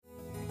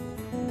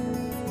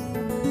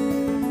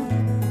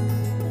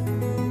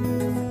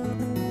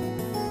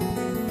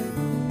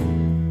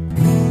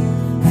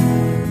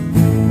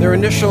Their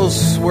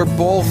initials were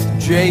both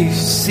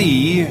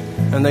J.C.,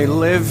 and they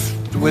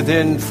lived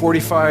within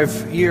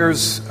 45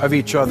 years of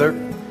each other.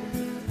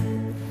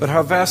 But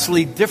how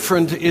vastly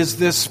different is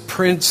this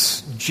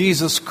Prince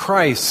Jesus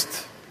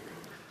Christ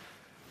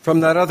from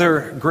that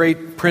other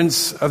great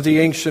prince of the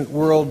ancient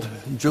world,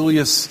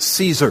 Julius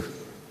Caesar.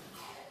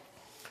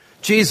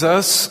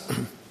 Jesus,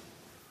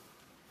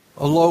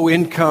 a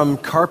low-income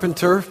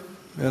carpenter,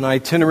 an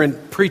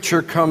itinerant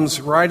preacher, comes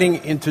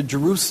riding into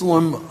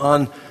Jerusalem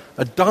on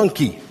a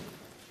donkey.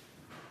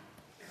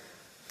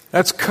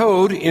 That's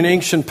code in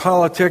ancient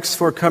politics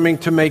for coming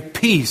to make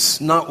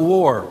peace, not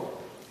war.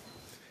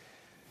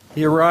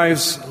 He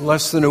arrives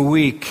less than a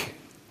week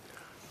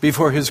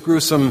before his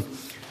gruesome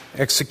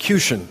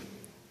execution.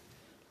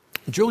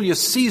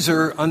 Julius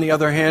Caesar, on the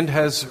other hand,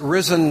 has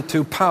risen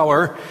to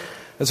power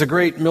as a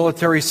great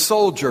military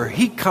soldier.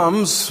 He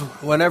comes,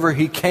 whenever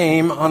he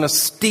came, on a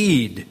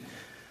steed,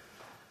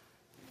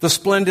 the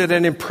splendid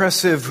and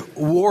impressive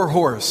war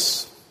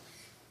horse.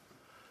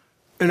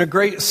 In a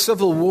great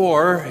civil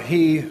war,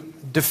 he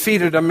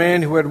defeated a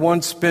man who had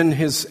once been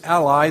his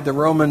ally, the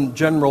Roman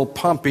general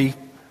Pompey,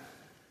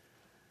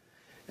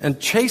 and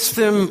chased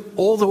him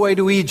all the way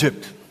to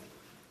Egypt.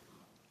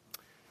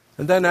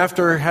 And then,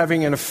 after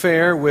having an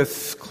affair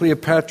with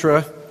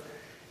Cleopatra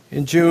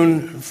in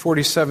June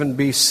 47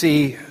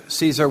 BC,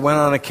 Caesar went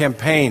on a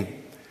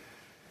campaign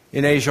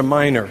in Asia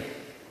Minor,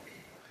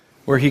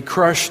 where he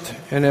crushed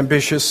an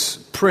ambitious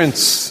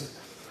prince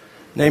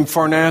named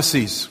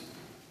Pharnaces.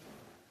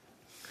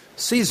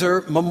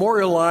 Caesar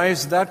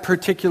memorialized that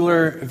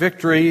particular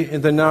victory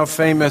in the now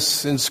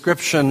famous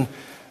inscription,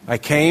 "I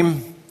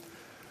came,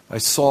 I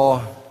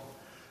saw,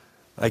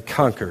 I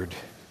conquered."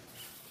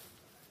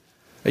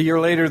 A year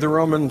later, the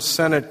Roman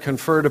Senate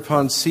conferred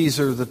upon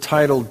Caesar the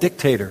title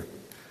dictator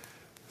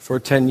for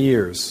 10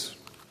 years.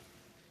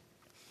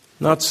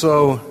 Not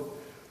so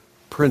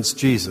Prince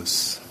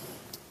Jesus.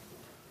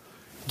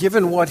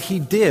 Given what he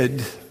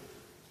did,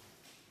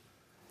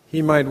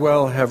 he might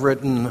well have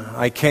written,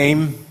 "I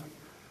came,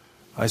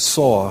 I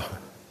saw,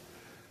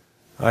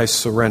 I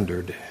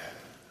surrendered."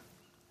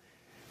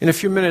 In a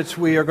few minutes,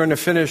 we are going to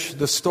finish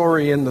the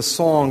story in the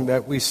song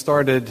that we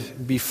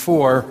started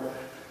before,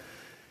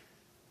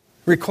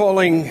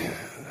 recalling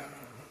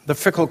the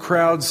fickle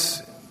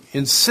crowd's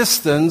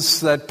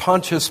insistence that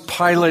Pontius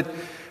Pilate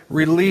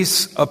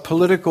release a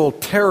political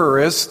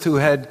terrorist who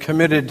had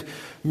committed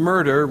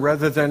murder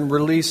rather than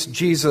release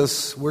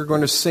Jesus. We're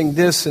going to sing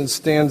this in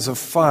stanza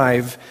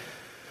 5.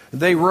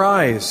 They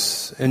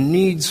rise, and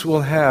needs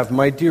will have,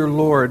 my dear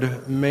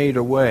Lord, made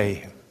a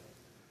way.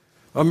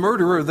 A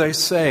murderer they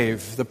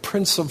save, the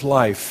Prince of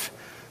Life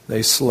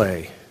they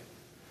slay.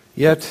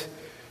 Yet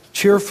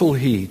cheerful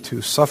he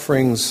to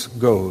sufferings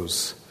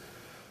goes,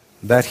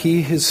 that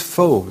he his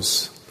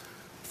foes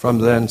from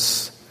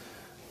thence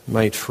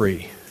might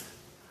free.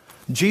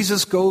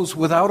 Jesus goes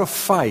without a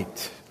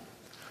fight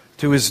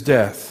to his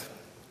death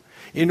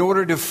in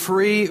order to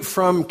free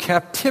from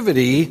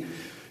captivity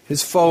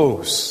his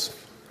foes,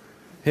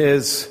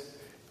 his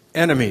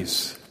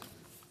enemies.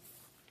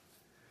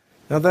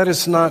 Now, that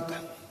is not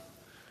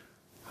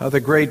how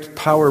the great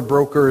power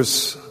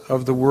brokers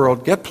of the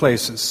world get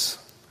places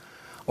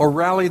or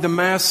rally the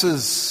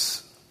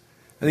masses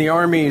and the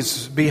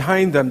armies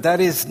behind them.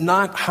 That is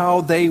not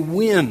how they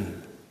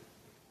win.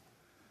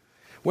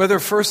 Whether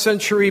 1st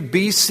century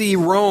BC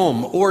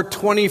Rome or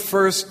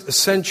 21st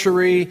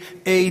century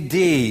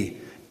AD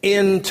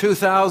in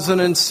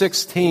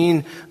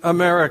 2016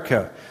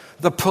 America,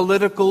 the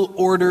political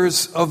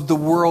orders of the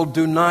world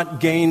do not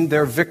gain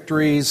their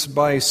victories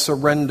by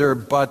surrender,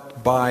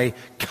 but by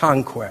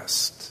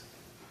conquest.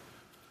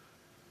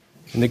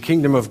 In the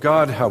kingdom of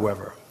God,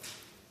 however,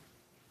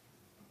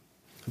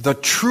 the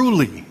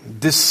truly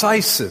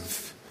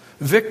decisive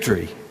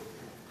victory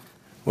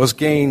was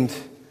gained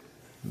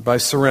by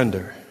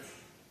surrender.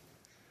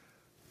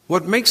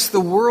 What makes the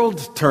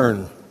world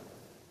turn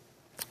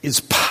is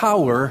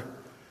power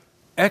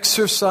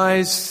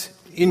exercised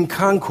in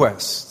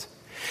conquest.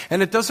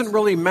 And it doesn't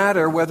really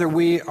matter whether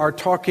we are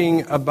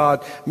talking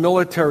about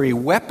military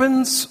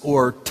weapons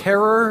or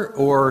terror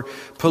or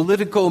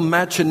political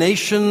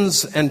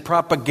machinations and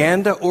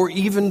propaganda or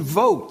even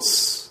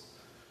votes.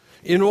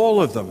 In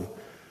all of them,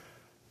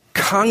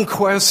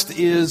 conquest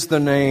is the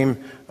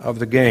name of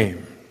the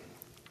game.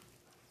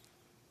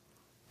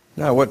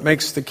 Now, what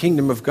makes the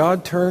kingdom of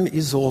God turn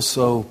is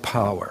also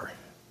power.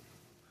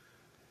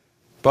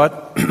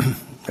 But,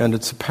 and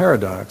it's a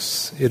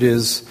paradox, it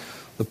is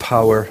the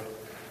power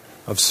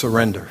of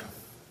surrender.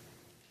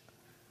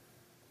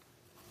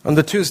 On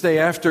the Tuesday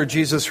after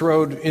Jesus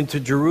rode into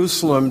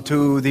Jerusalem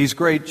to these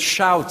great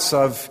shouts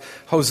of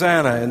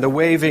Hosanna and the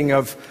waving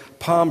of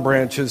palm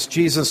branches,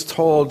 Jesus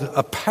told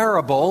a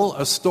parable,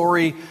 a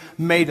story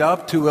made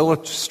up to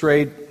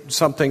illustrate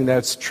something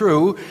that's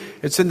true.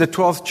 It's in the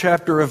 12th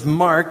chapter of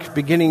Mark,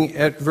 beginning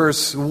at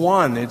verse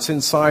 1. It's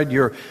inside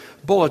your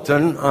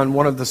bulletin on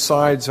one of the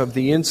sides of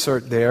the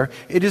insert there.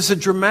 It is a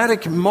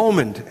dramatic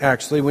moment,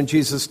 actually, when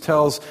Jesus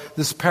tells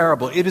this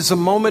parable. It is a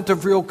moment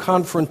of real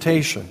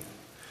confrontation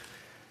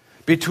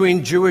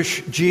between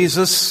Jewish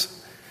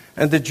Jesus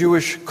and the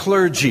Jewish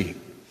clergy,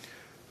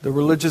 the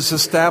religious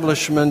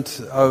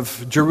establishment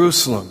of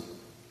Jerusalem.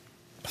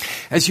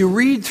 As you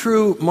read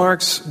through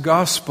Mark's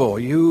gospel,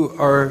 you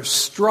are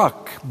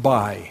struck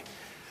by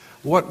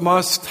what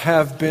must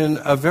have been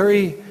a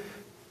very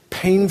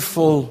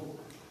painful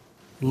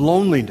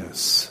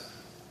loneliness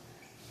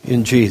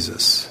in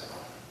Jesus.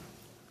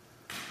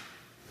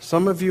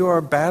 Some of you are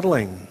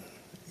battling,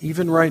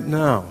 even right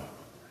now,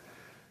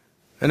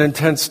 an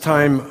intense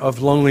time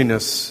of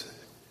loneliness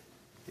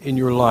in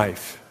your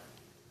life.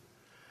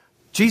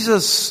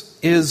 Jesus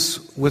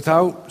is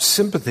without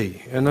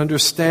sympathy and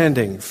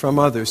understanding from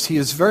others. He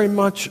is very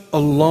much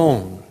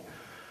alone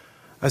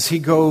as he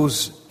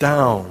goes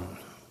down,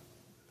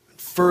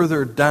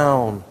 further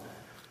down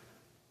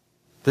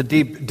the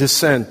deep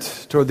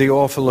descent toward the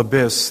awful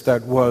abyss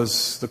that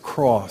was the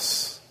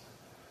cross,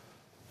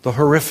 the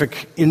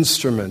horrific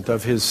instrument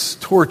of his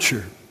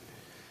torture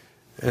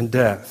and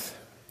death.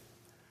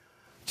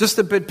 Just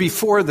a bit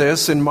before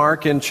this, in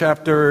Mark, in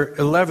chapter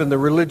 11, the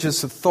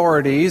religious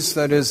authorities,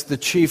 that is, the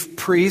chief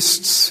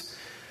priests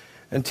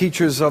and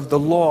teachers of the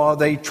law,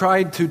 they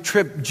tried to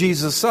trip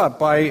Jesus up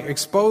by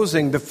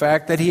exposing the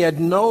fact that he had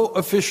no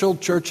official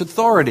church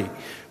authority,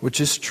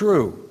 which is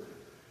true.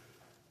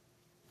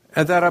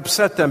 And that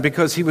upset them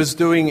because he was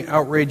doing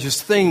outrageous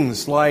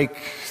things like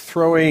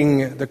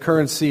throwing the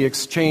currency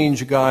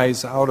exchange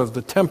guys out of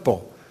the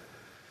temple.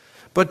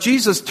 But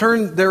Jesus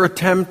turned their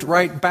attempt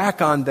right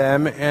back on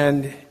them,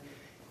 and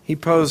he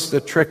posed a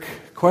trick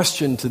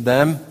question to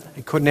them.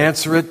 They couldn't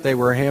answer it. They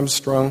were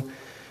hamstrung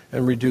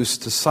and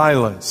reduced to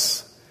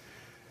silence.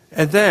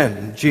 And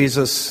then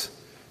Jesus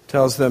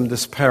tells them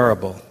this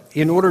parable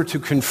in order to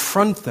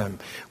confront them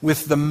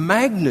with the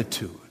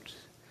magnitude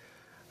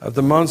of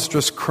the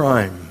monstrous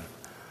crime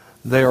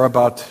they are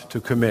about to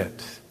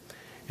commit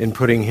in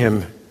putting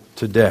him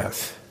to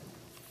death.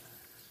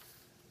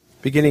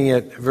 Beginning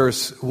at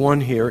verse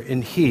 1 here,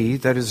 and he,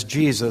 that is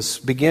Jesus,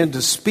 began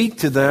to speak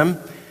to them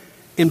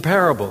in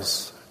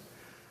parables.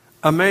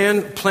 A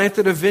man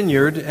planted a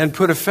vineyard and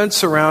put a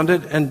fence around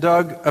it and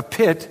dug a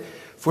pit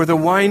for the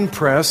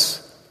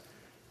winepress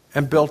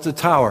and built a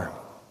tower.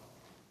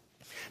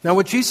 Now,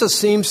 what Jesus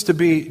seems to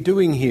be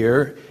doing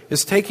here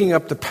is taking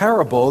up the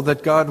parable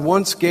that God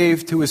once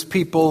gave to his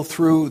people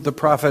through the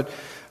prophet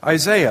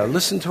Isaiah.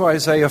 Listen to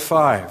Isaiah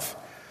 5.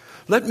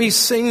 Let me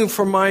sing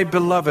for my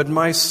beloved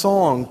my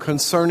song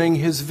concerning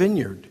his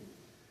vineyard.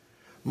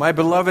 My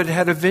beloved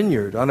had a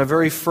vineyard on a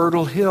very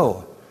fertile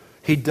hill.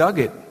 He dug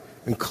it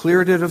and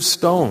cleared it of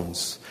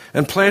stones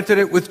and planted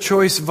it with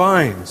choice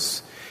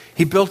vines.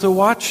 He built a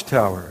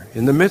watchtower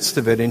in the midst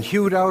of it and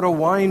hewed out a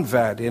wine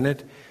vat in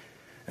it.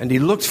 And he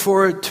looked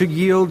for it to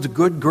yield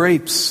good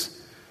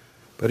grapes,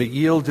 but it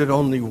yielded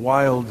only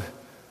wild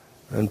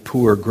and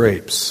poor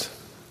grapes.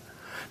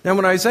 Now,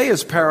 in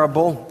Isaiah's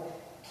parable,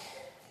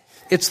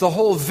 it's the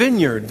whole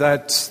vineyard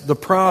that's the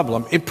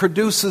problem. It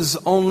produces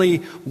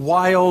only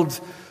wild,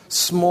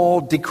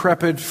 small,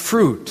 decrepit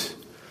fruit.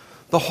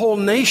 The whole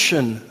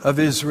nation of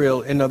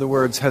Israel, in other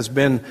words, has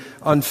been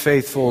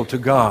unfaithful to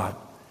God.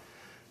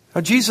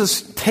 Now,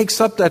 Jesus takes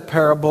up that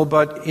parable,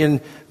 but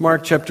in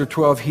Mark chapter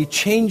 12, he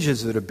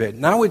changes it a bit.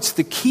 Now it's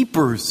the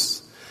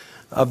keepers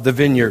of the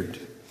vineyard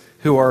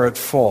who are at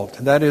fault.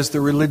 That is,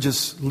 the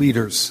religious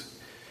leaders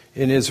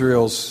in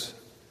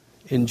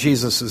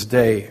Jesus'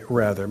 day,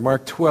 rather.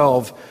 Mark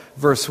 12,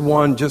 verse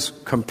 1,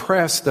 just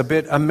compressed a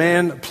bit. A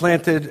man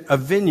planted a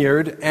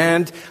vineyard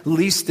and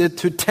leased it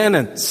to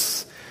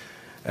tenants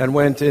and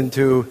went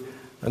into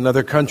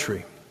another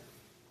country.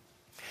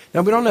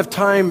 Now, we don't have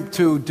time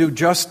to do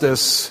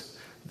justice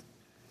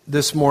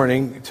this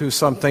morning to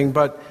something,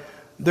 but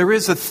there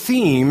is a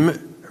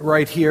theme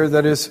right here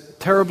that is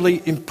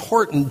terribly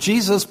important.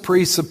 Jesus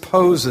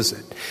presupposes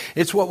it.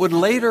 It's what would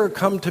later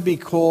come to be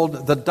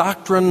called the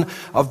doctrine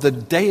of the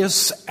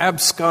Deus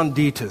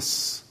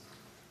absconditus,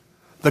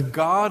 the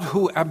God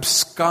who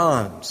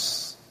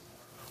absconds,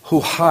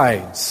 who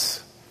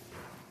hides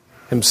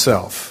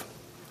himself.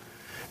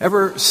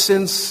 Ever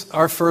since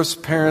our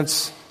first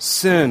parents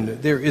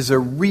sinned, there is a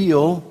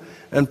real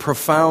and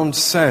profound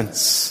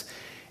sense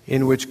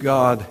in which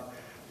God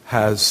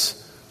has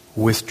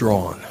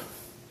withdrawn.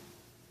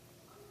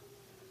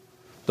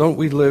 Don't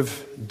we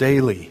live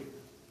daily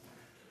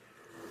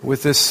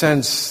with this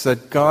sense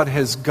that God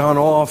has gone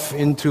off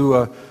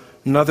into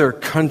another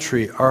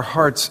country? Our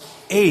hearts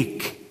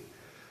ache.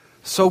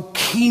 So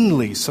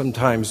keenly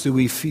sometimes do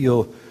we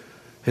feel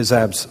his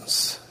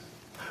absence.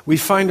 We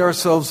find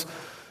ourselves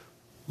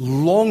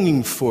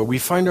longing for, we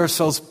find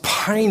ourselves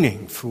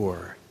pining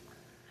for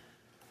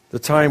the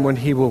time when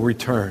he will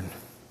return.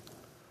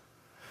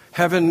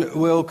 Heaven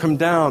will come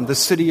down. The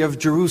city of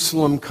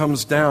Jerusalem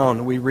comes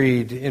down, we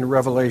read in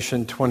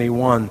Revelation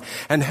 21.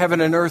 And heaven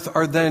and earth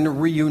are then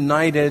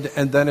reunited,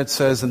 and then it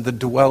says, and the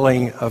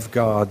dwelling of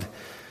God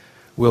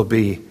will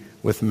be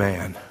with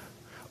man.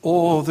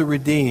 All the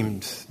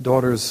redeemed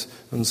daughters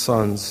and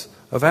sons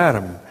of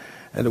Adam,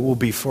 and it will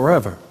be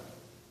forever.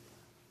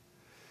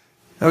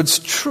 Now, it's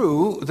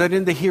true that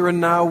in the here and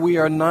now we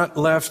are not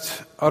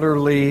left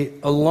utterly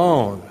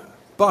alone.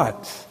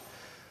 But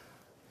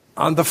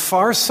on the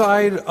far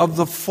side of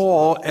the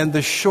fall and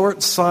the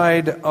short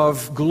side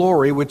of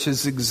glory, which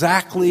is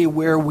exactly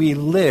where we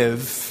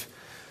live,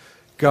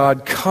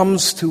 God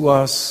comes to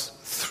us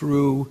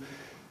through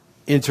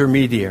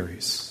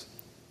intermediaries,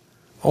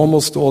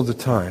 almost all the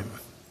time.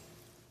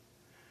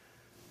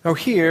 Now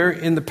here,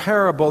 in the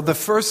parable, the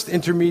first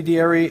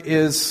intermediary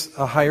is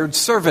a hired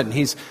servant.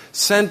 He's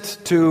sent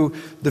to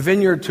the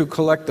vineyard to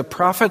collect the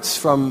profits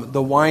from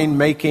the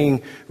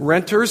wine-making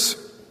renters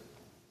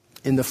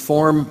in the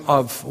form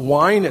of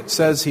wine. It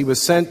says he was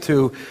sent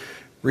to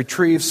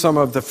retrieve some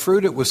of the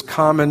fruit. It was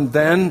common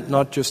then,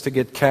 not just to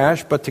get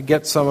cash, but to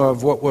get some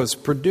of what was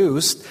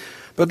produced.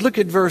 But look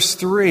at verse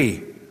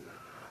 3.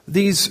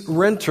 These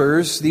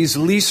renters, these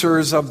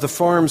leasers of the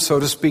farm, so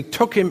to speak,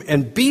 took him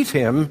and beat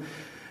him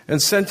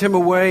and sent him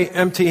away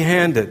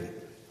empty-handed.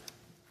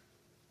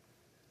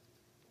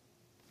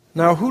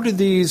 Now, who did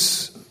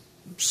these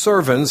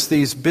servants,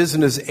 these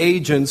business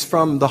agents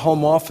from the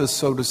home office,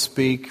 so to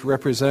speak,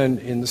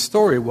 represent in the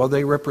story? Well,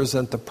 they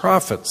represent the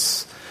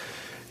prophets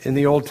in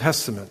the Old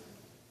Testament.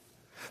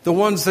 The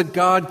ones that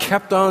God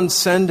kept on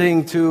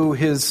sending to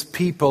his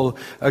people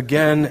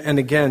again and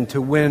again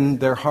to win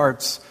their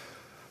hearts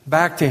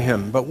back to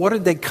him. But what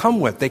did they come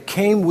with? They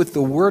came with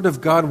the word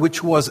of God,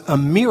 which was a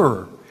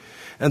mirror.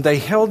 And they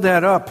held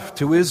that up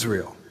to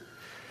Israel.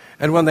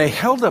 And when they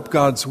held up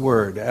God's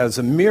word as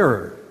a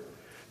mirror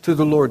to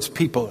the Lord's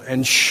people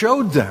and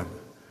showed them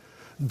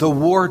the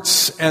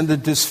warts and the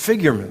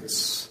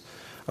disfigurements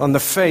on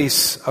the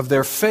face of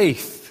their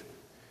faith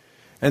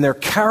and their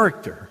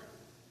character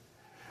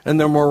and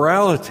their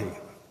morality,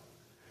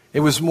 it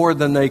was more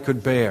than they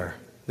could bear.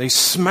 They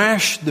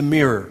smashed the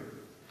mirror.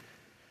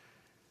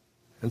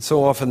 And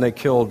so often they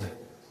killed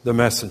the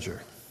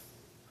messenger.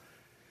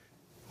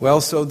 Well,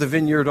 so the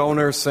vineyard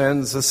owner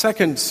sends a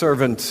second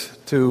servant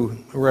to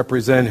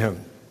represent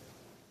him.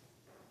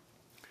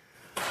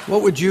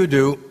 What would you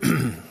do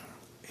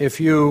if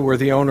you were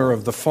the owner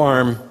of the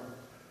farm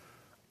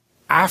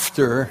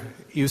after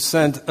you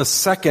sent a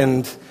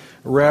second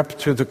rep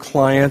to the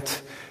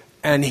client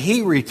and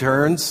he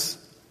returns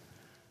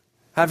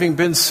having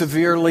been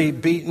severely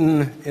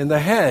beaten in the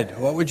head?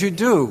 What would you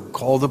do?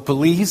 Call the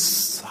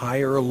police?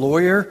 Hire a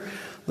lawyer?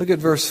 Look at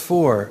verse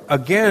 4.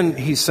 Again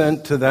he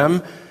sent to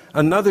them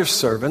another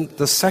servant,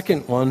 the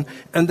second one,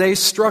 and they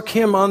struck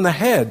him on the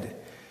head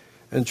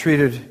and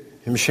treated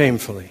him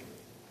shamefully.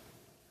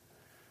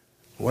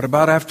 What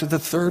about after the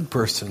third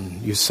person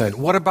you sent?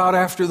 What about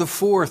after the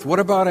fourth? What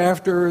about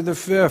after the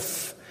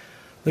fifth?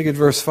 Look at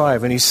verse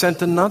 5. And he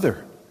sent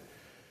another,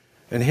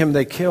 and him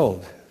they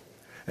killed.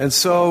 And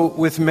so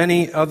with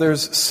many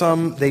others,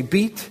 some they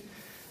beat,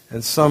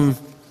 and some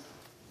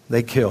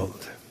they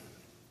killed.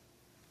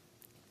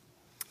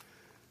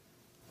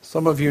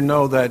 Some of you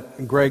know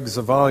that Greg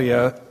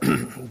Zavalia,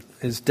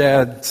 his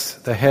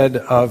dad's the head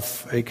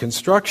of a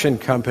construction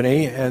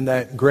company, and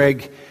that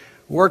Greg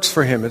works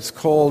for him. It's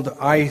called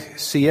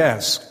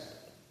ICS.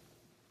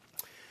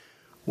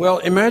 Well,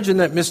 imagine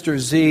that Mr.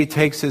 Z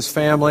takes his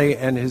family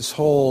and his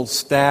whole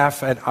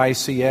staff at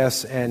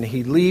ICS, and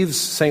he leaves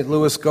St.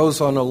 Louis, goes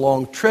on a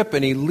long trip,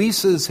 and he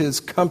leases his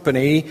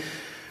company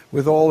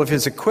with all of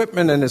his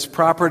equipment and his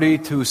property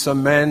to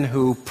some men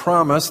who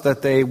promise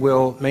that they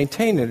will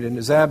maintain it in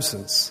his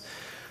absence.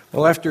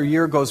 Well, after a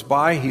year goes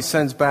by, he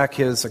sends back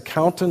his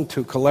accountant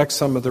to collect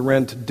some of the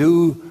rent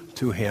due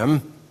to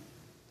him.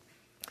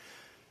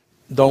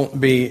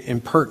 Don't be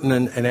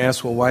impertinent and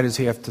ask, well, why does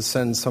he have to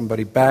send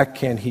somebody back?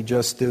 Can't he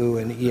just do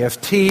an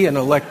EFT, an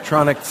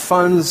electronic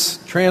funds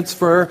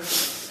transfer?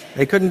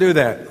 They couldn't do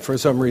that for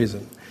some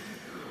reason.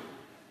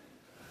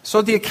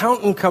 So the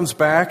accountant comes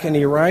back and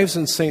he arrives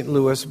in St.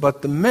 Louis,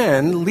 but the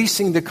men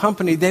leasing the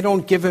company, they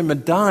don't give him a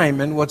dime,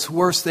 and what's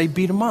worse, they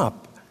beat him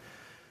up.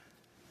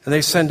 And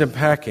they send him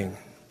packing.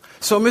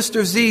 So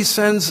Mr. Z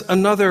sends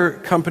another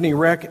company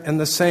rep, and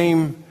the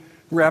same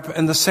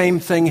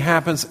thing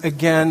happens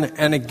again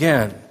and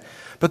again.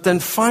 But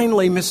then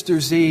finally Mr.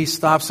 Z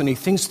stops and he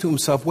thinks to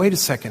himself, wait a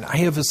second, I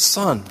have a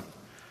son.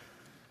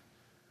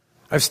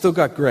 I've still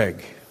got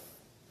Greg.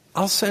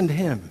 I'll send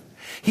him.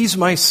 He's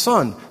my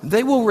son.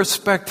 They will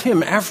respect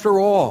him. After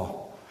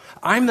all,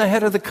 I'm the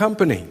head of the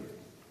company.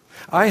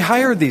 I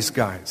hired these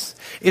guys.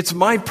 It's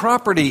my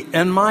property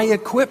and my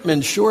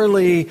equipment.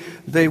 Surely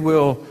they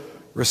will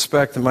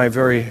respect my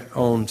very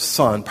own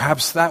son.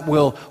 Perhaps that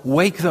will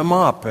wake them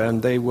up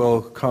and they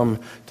will come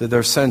to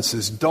their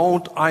senses.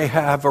 Don't I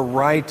have a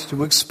right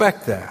to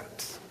expect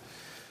that?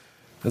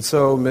 And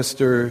so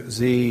Mr.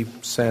 Z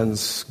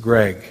sends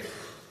Greg.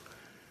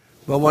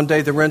 Well, one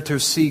day the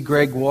renters see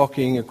Greg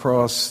walking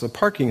across the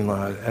parking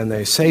lot, and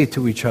they say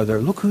to each other,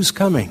 look who's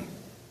coming.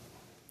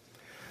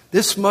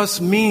 This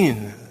must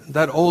mean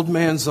that old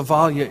man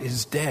Zavalia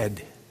is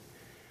dead.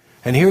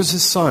 And here's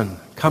his son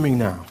coming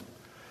now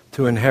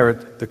to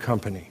inherit the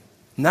company.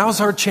 Now's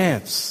our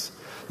chance.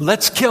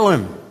 Let's kill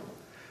him,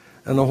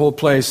 and the whole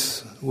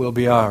place will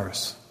be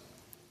ours.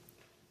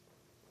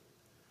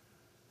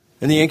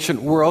 In the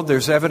ancient world,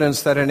 there's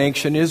evidence that in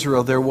ancient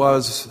Israel there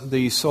was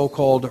the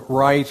so-called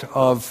right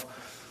of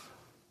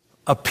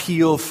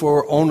appeal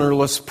for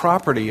ownerless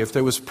property. If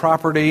there was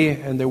property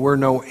and there were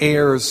no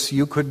heirs,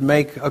 you could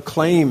make a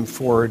claim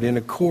for it in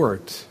a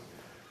court.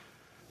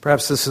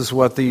 Perhaps this is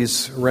what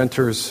these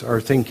renters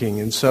are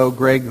thinking. And so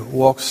Greg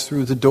walks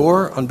through the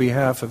door on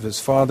behalf of his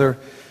father,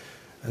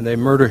 and they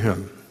murder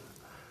him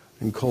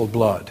in cold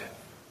blood.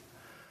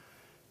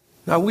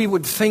 Now we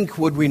would think,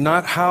 would we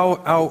not,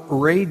 how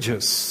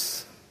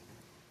outrageous.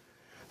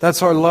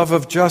 That's our love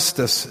of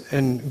justice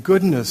and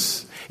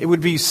goodness. It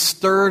would be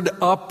stirred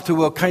up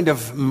to a kind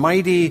of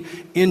mighty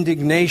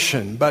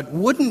indignation. But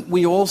wouldn't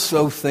we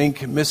also think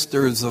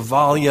Mr.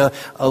 Zavalia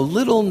a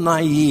little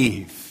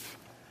naive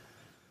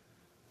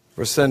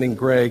for sending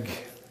Greg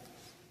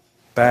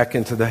back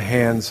into the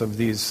hands of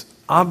these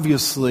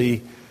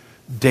obviously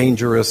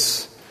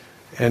dangerous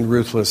and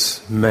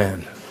ruthless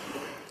men?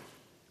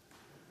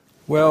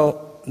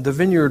 Well, the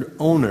vineyard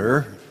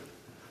owner,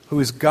 who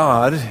is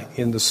God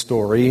in the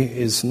story,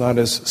 is not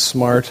as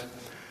smart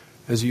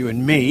as you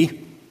and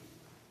me.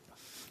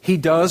 He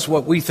does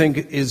what we think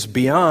is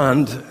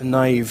beyond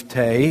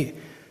naivete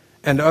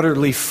and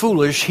utterly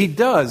foolish. He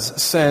does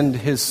send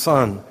his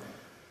son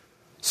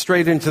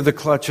straight into the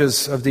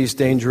clutches of these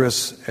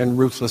dangerous and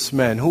ruthless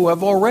men who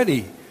have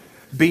already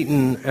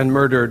beaten and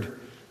murdered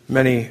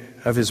many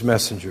of his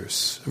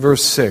messengers.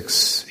 Verse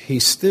 6,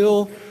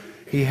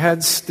 he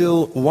had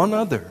still one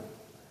other,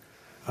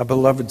 a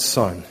beloved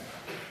son.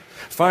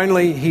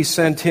 Finally, he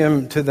sent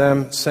him to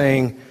them,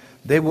 saying,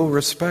 "They will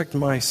respect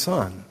my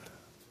son."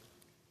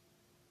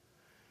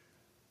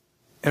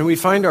 And we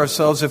find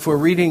ourselves, if we're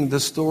reading the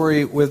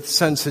story with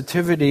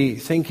sensitivity,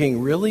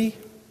 thinking, really?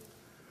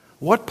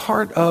 What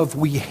part of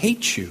 "we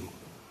hate you"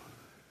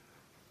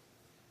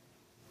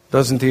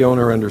 doesn't the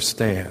owner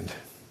understand?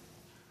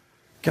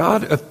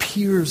 God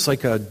appears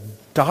like a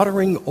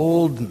doddering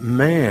old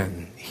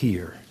man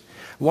here,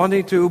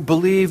 wanting to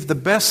believe the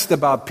best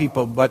about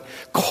people, but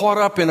caught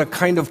up in a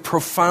kind of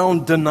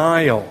profound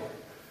denial.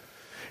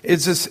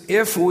 It's as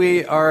if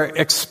we are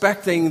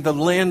expecting the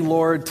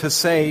landlord to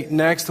say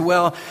next,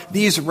 well,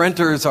 these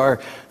renters are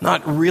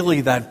not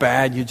really that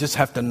bad, you just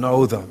have to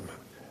know them.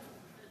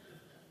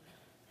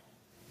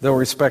 They'll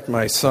respect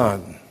my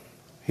son,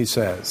 he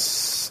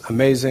says,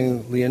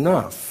 amazingly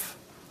enough.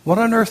 What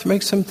on earth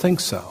makes him think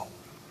so?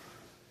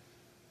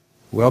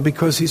 Well,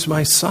 because he's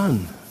my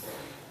son.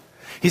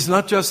 He's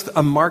not just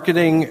a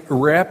marketing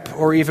rep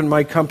or even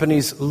my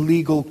company's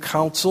legal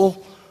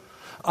counsel.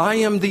 I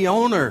am the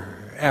owner,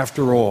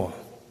 after all.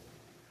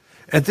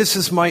 And this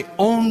is my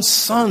own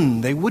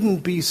son. They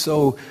wouldn't be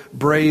so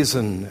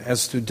brazen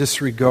as to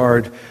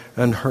disregard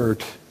and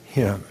hurt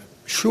him.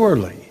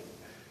 Surely,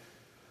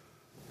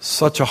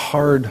 such a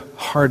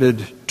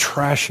hard-hearted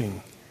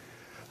trashing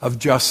of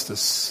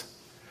justice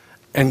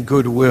and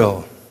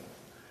goodwill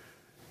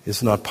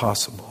is not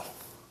possible.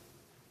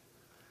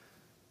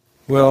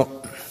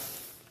 Well,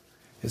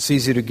 it's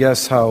easy to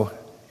guess how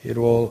it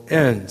all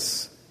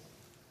ends.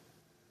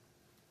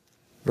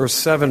 Verse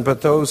 7,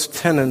 but those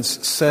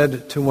tenants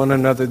said to one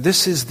another,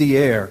 "This is the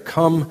heir.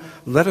 Come,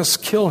 let us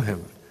kill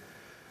him,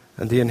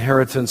 and the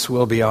inheritance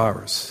will be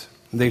ours."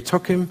 And they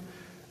took him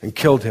and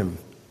killed him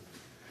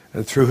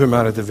and threw him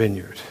out of the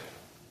vineyard.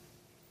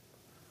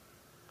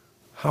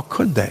 How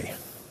could they?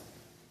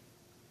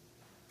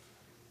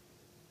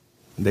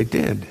 They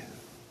did.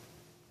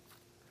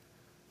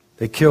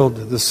 They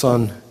killed the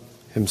son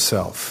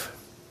himself.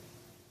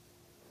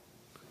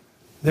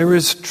 There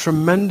is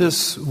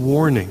tremendous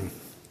warning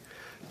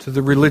to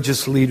the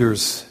religious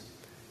leaders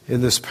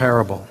in this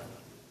parable,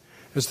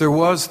 as there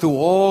was to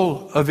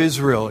all of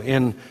Israel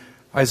in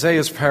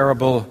Isaiah's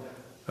parable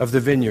of the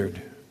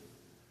vineyard.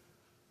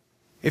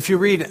 If you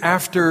read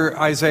after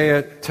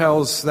Isaiah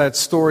tells that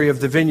story of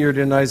the vineyard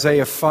in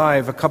Isaiah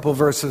 5, a couple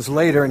verses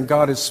later, and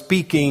God is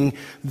speaking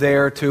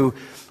there to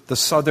the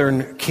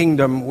southern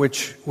kingdom,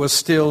 which was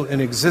still in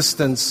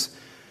existence.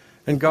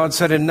 And God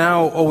said, "And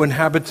now, O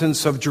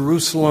inhabitants of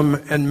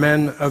Jerusalem and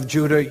men of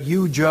Judah,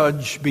 you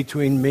judge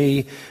between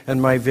me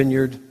and my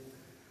vineyard.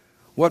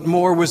 What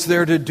more was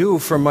there to do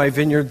for my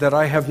vineyard that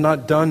I have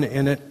not done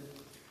in it?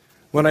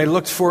 When I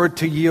looked for it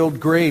to yield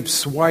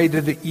grapes, why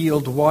did it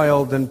yield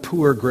wild and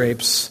poor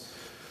grapes?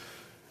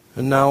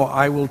 And now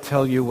I will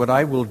tell you what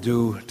I will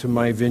do to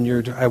my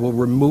vineyard. I will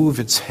remove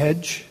its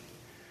hedge,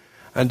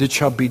 and it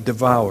shall be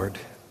devoured.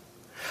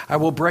 I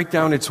will break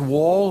down its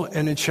wall,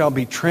 and it shall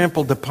be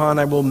trampled upon.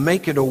 I will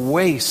make it a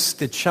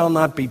waste. It shall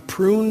not be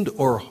pruned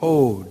or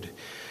hoed.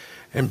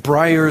 And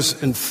briars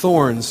and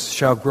thorns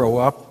shall grow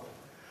up.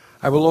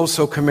 I will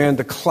also command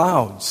the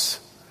clouds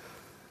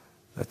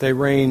that they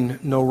rain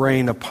no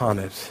rain upon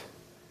it.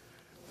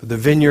 For the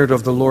vineyard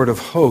of the Lord of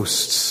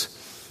hosts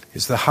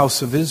is the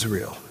house of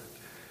Israel,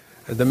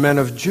 and the men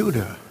of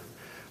Judah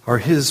are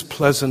his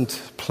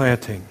pleasant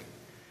planting.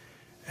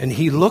 And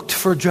he looked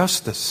for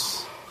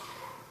justice,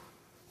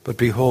 but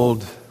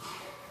behold,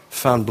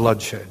 found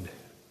bloodshed,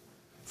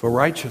 for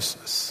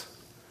righteousness,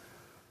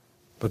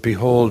 but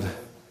behold,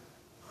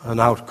 an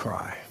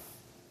outcry."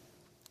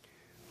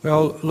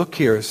 Well, look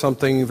here,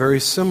 something very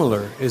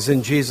similar is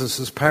in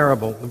Jesus'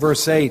 parable.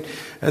 Verse 8,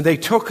 and they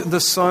took the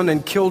son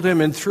and killed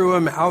him and threw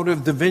him out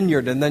of the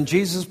vineyard. And then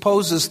Jesus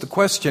poses the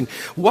question,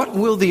 what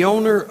will the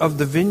owner of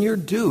the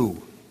vineyard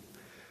do?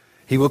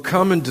 He will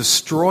come and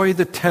destroy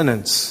the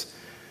tenants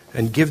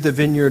and give the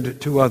vineyard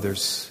to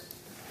others.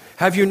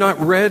 Have you not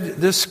read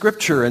this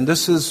scripture? And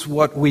this is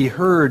what we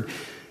heard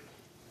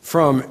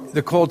from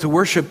the call to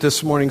worship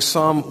this morning,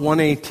 Psalm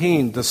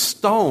 118, the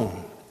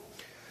stone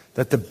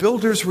that the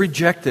builders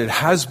rejected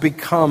has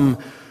become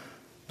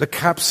the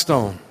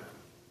capstone,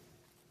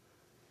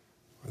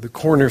 the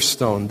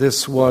cornerstone.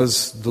 This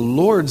was the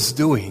Lord's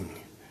doing,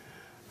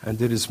 and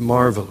it is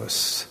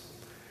marvelous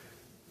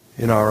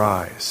in our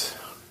eyes.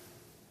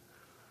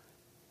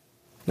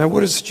 Now,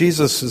 what is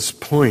Jesus'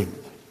 point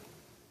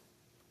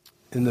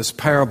in this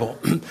parable?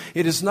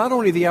 It is not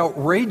only the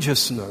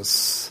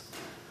outrageousness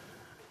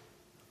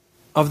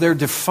of their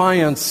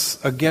defiance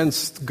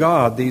against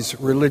God, these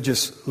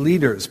religious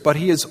leaders, but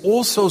he is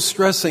also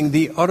stressing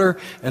the utter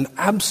and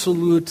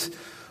absolute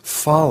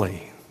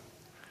folly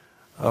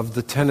of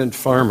the tenant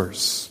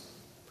farmers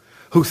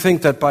who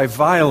think that by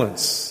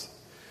violence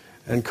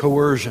and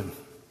coercion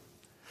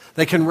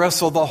they can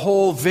wrestle the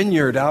whole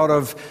vineyard out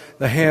of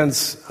the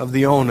hands of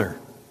the owner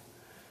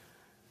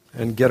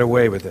and get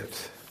away with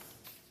it.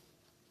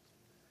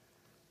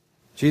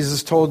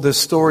 Jesus told this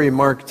story,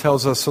 Mark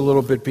tells us a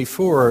little bit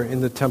before, in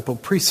the temple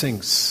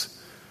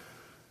precincts.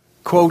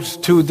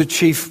 Quote, to the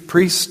chief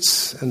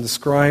priests and the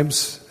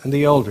scribes and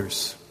the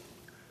elders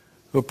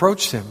who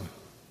approached him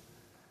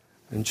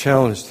and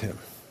challenged him.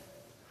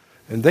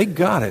 And they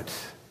got it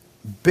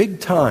big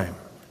time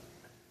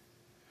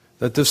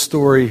that this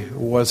story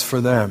was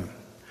for them.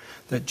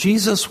 That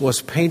Jesus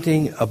was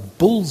painting a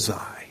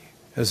bullseye,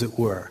 as it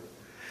were,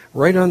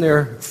 right on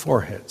their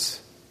foreheads.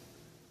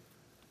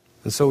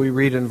 And so we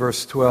read in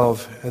verse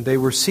 12, and they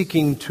were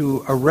seeking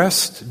to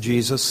arrest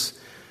Jesus,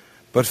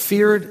 but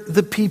feared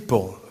the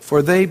people,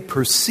 for they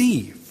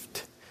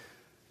perceived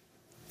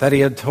that he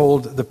had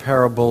told the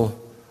parable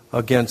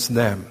against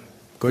them.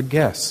 Good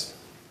guess.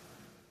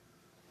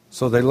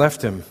 So they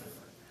left him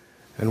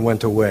and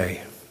went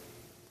away.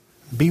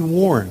 Be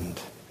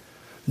warned,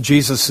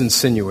 Jesus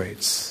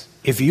insinuates.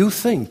 If you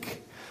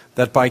think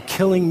that by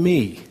killing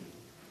me,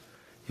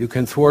 you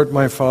can thwart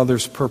my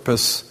Father's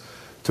purpose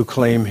to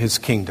claim his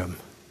kingdom,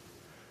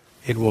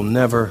 it will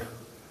never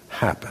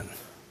happen.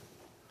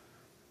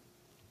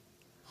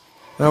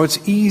 Now, it's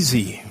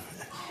easy,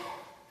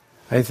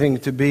 I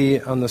think, to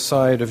be on the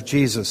side of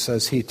Jesus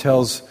as he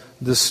tells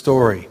this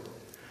story,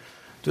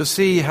 to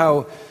see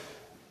how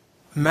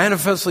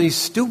manifestly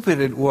stupid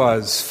it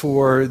was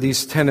for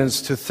these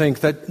tenants to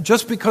think that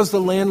just because the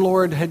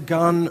landlord had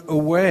gone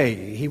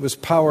away, he was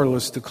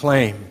powerless to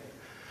claim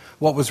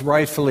what was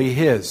rightfully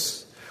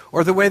his.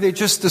 Or the way they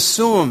just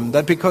assumed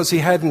that because he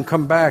hadn't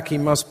come back, he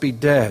must be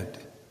dead.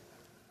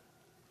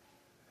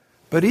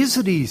 But is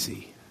it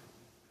easy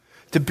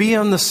to be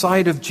on the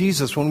side of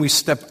Jesus when we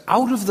step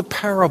out of the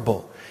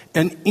parable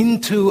and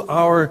into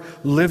our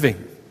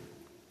living,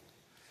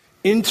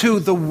 into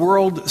the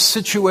world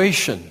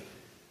situation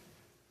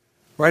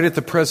right at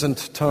the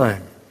present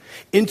time,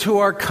 into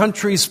our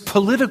country's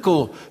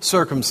political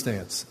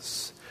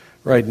circumstances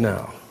right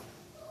now?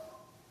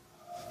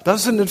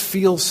 Doesn't it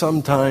feel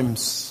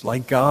sometimes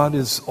like God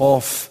is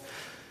off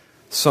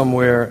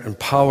somewhere and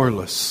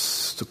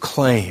powerless to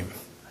claim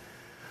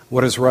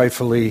what is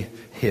rightfully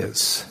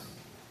his,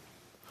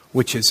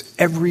 which is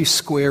every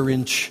square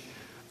inch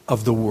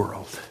of the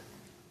world?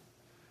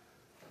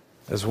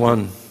 As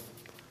one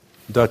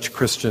Dutch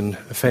Christian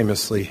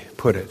famously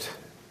put it.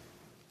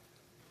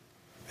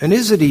 And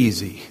is it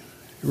easy,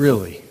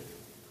 really,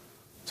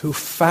 to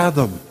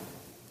fathom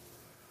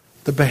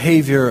the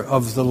behavior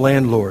of the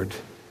landlord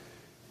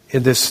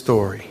in this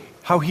story?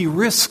 How he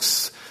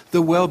risks the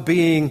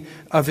well-being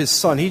of his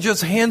son. He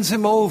just hands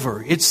him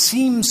over. It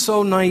seems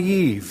so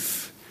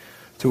naive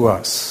to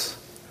us.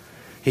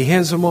 He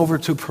hands him over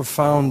to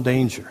profound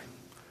danger,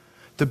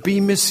 to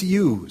be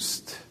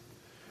misused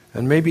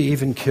and maybe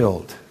even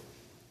killed.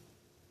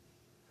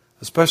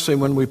 Especially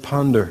when we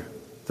ponder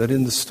that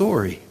in the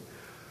story,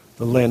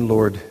 the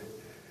landlord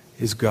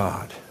is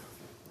God.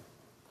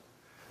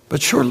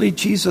 But surely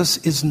Jesus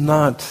is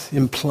not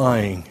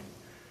implying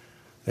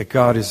that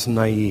God is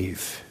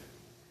naive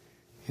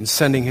in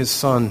sending his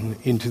Son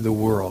into the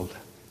world,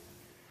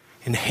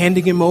 in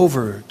handing him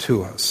over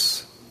to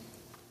us.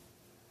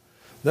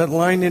 That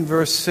line in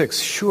verse 6,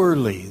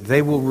 surely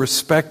they will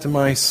respect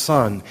my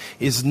Son,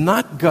 is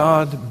not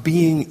God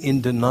being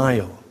in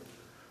denial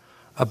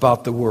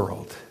about the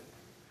world.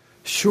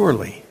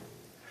 Surely,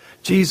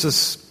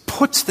 Jesus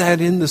puts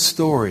that in the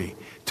story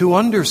to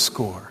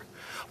underscore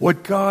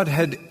what God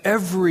had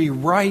every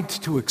right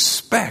to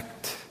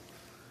expect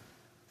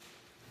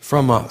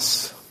from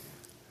us,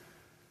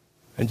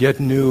 and yet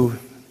knew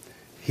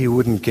he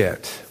wouldn't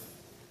get.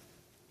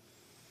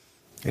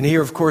 And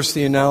here, of course,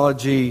 the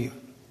analogy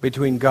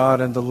between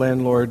God and the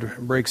landlord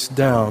breaks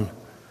down,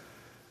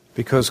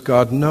 because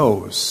God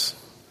knows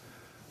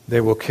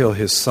they will kill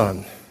his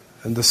son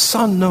And the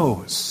Son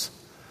knows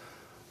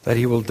that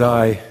he will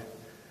die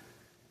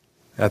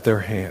at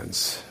their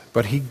hands.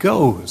 But he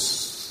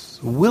goes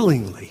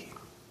willingly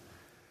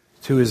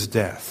to his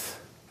death.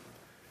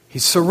 He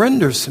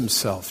surrenders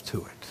himself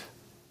to it.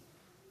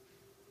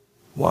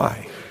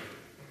 Why?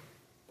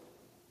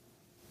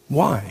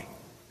 Why?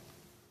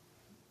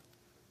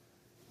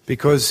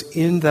 Because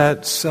in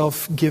that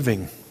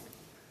self-giving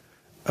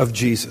of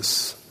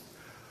Jesus,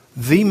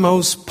 the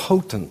most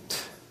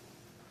potent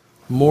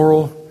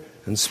moral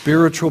and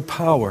spiritual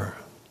power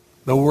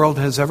the world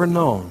has ever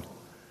known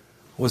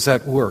was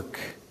at work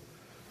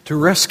to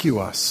rescue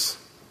us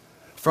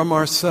from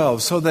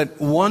ourselves, so that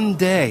one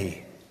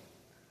day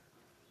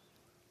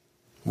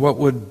what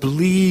would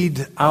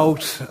bleed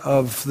out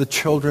of the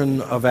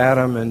children of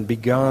Adam and be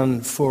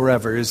gone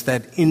forever is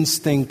that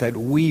instinct that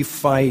we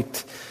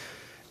fight,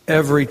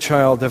 every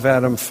child of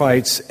Adam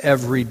fights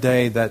every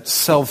day, that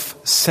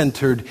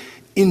self-centered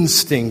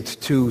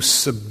instinct to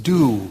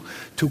subdue,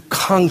 to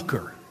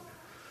conquer,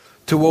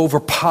 to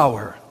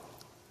overpower,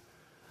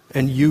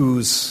 and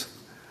use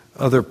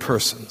other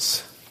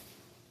persons.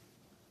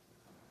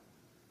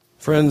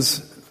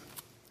 Friends,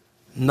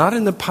 not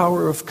in the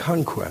power of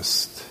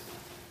conquest,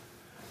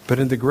 but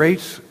in the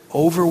great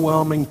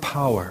overwhelming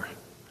power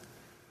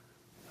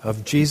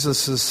of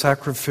Jesus'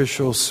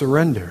 sacrificial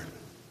surrender,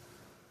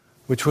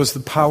 which was the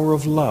power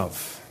of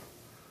love,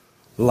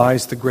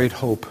 lies the great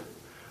hope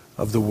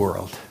of the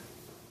world.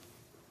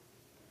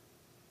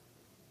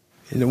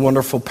 In a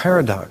wonderful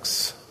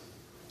paradox,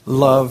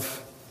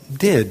 love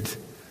did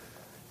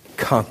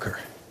conquer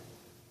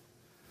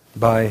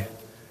by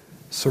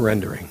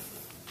surrendering.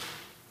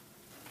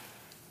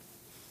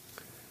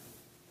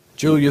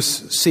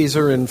 Julius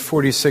Caesar in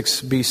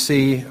 46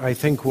 BC, I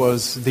think,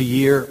 was the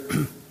year,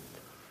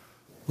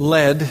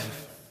 led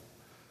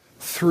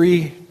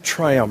 3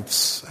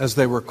 triumphs, as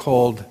they were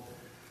called,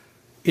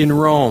 in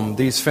Rome,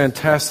 these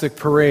fantastic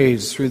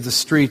parades through the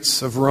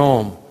streets of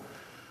Rome,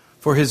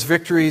 for his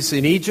victories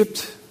in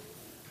Egypt,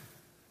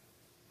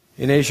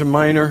 in Asia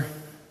Minor,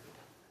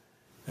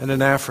 and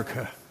in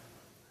Africa.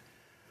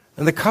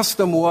 And the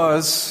custom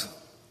was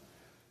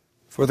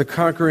for the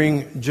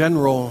conquering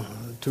general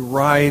to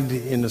ride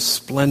in a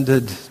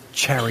splendid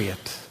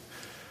chariot,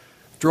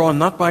 drawn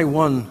not by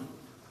one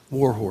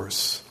war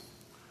horse,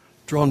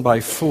 drawn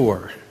by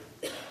 4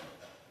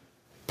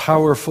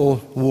 powerful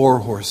war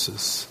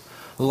horses,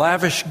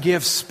 lavish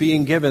gifts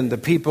being given, the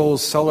people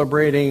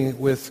celebrating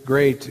with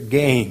great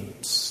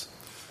games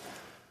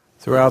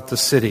throughout the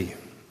city.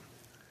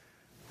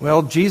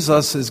 Well,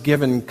 Jesus is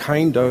given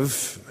kind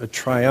of a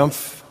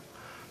triumph.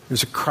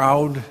 There's a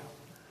crowd.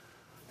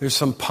 There's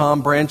some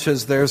palm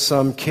branches. There's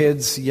some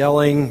kids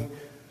yelling.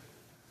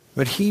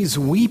 But he's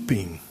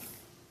weeping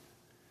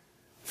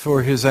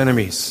for his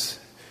enemies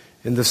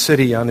in the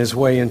city on his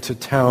way into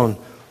town,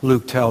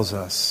 Luke tells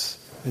us.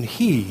 And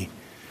he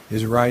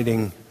is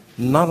riding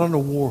not on a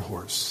war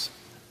horse,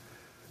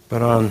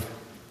 but on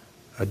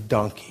a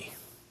donkey.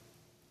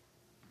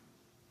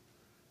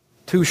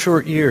 2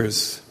 short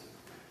years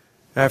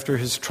after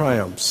his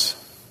triumphs,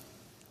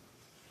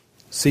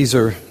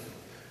 Caesar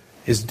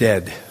is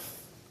dead,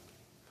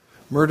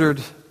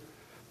 murdered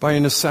by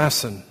an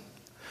assassin.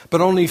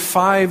 But only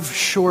 5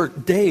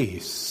 short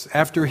days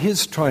after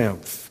his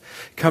triumph,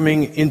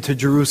 coming into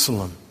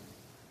Jerusalem,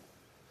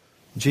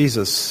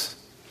 Jesus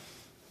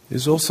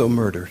is also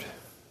murdered,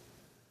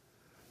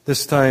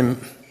 this time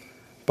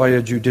by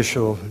a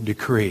judicial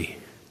decree.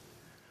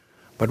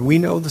 But we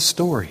know the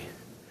story.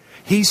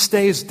 He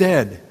stays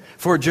dead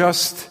for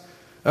just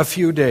a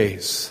few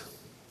days,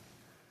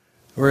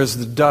 whereas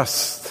the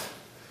dust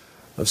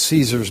of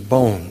Caesar's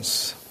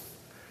bones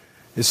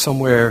is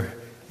somewhere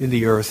in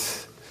the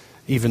earth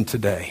even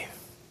today.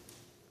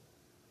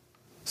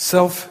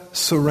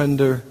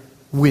 Self-surrender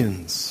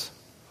wins.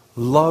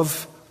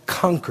 Love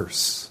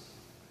conquers.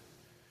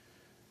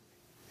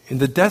 In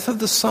the death of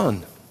the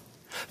Son,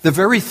 the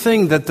very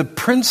thing that the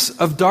prince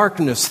of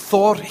darkness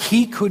thought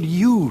he could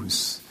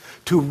use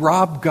to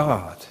rob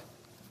God,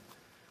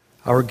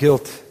 our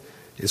guilt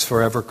is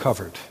forever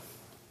covered.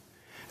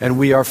 And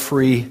we are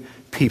free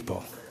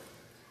people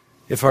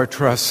if our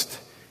trust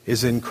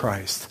is in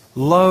Christ.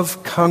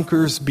 Love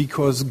conquers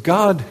because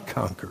God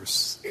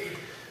conquers.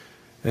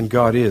 And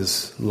God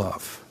is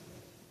love.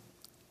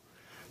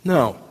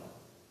 Now,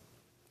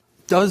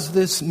 does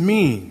this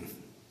mean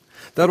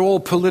that all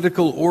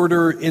political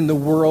order in the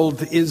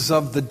world is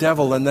of the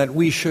devil and that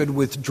we should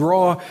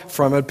withdraw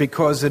from it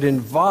because it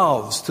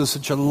involves, to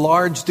such a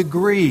large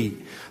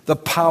degree, the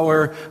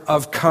power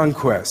of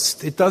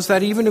conquest? It does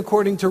that even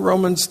according to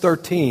Romans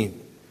 13.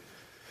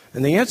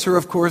 And the answer,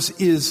 of course,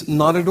 is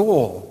not at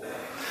all.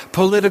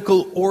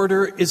 Political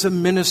order is a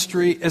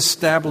ministry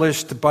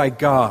established by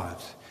God,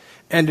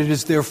 and it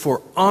is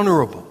therefore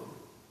honorable.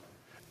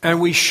 And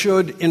we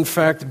should, in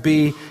fact,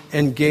 be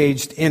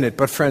engaged in it.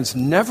 But friends,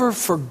 never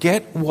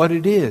forget what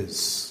it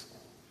is.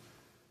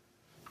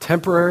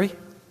 Temporary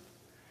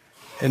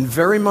and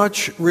very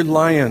much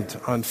reliant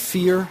on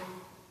fear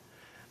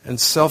and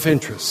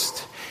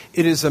self-interest.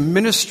 It is a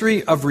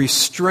ministry of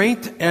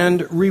restraint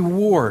and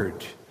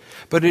reward,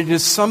 but it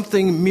is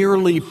something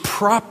merely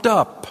propped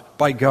up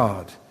by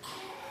God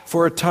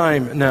for a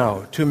time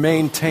now to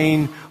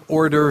maintain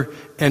order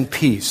and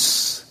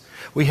peace.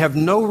 We have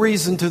no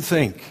reason to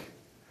think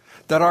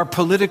that our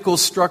political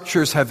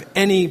structures have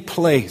any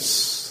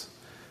place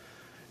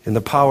in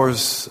the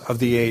powers of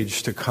the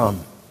age to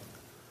come,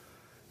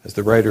 as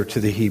the writer to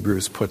the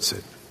Hebrews puts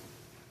it.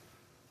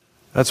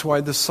 That's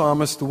why the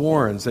psalmist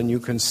warns, and you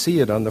can see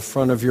it on the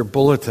front of your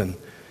bulletin,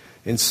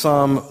 in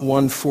Psalm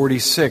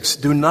 146,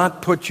 do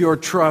not put your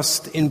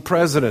trust in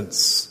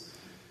presidents.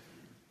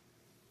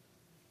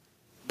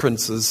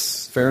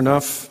 Princes, fair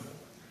enough.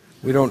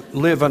 We don't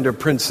live under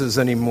princes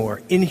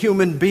anymore. In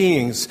human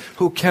beings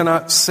who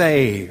cannot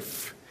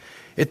save.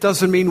 It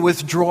doesn't mean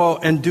withdraw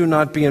and do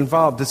not be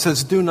involved. It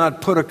says do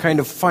not put a kind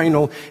of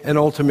final and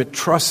ultimate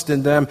trust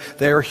in them.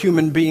 They are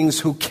human beings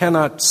who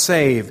cannot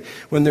save.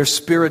 When their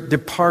spirit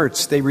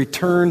departs, they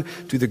return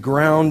to the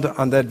ground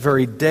on that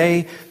very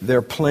day.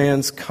 Their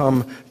plans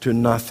come to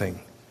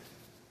nothing.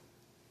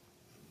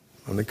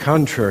 On the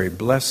contrary,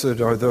 blessed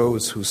are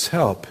those whose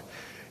help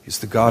is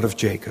the God of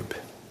Jacob,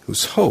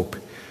 whose hope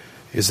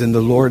is in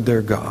the Lord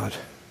their God.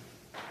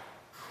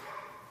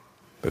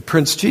 But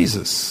Prince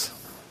Jesus,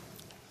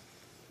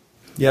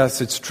 yes,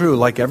 it's true,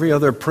 like every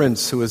other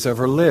prince who has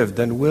ever lived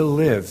and will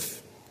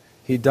live,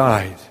 he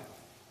died.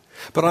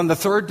 But on the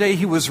third day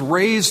he was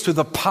raised to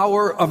the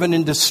power of an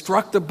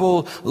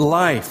indestructible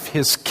life.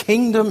 His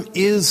kingdom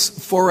is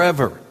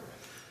forever.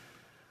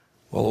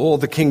 Well, all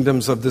the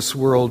kingdoms of this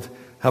world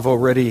have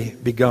already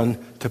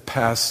begun to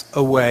pass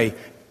away,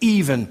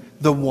 even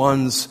the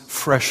ones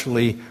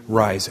freshly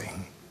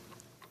rising.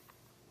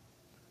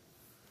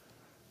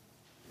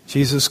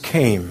 Jesus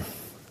came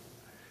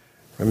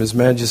from His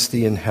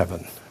Majesty in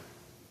heaven.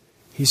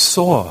 He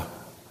saw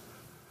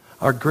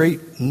our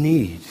great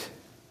need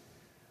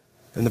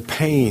and the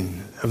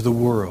pain of the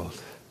world.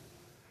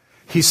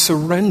 He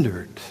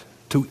surrendered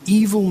to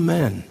evil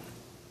men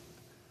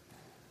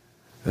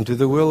and to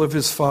the will of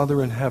His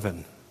Father in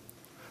heaven,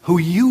 who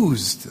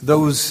used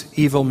those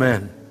evil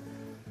men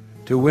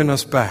to win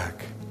us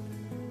back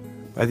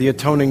by the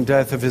atoning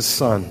death of His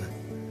Son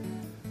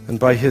and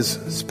by His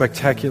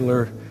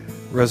spectacular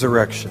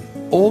resurrection.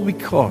 All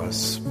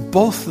because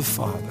both the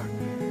Father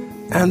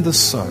and the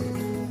Son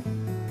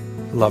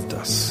loved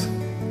us.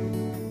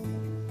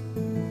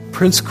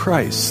 Prince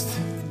Christ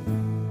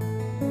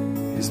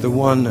is the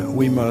one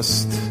we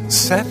must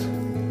set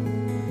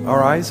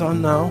our eyes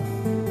on now,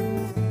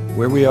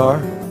 where we are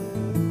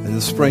in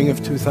the spring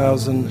of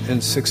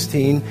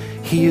 2016.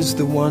 He is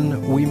the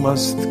one we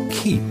must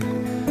keep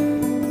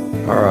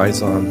our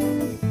eyes on,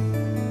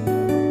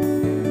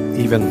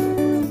 even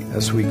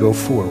as we go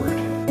forward.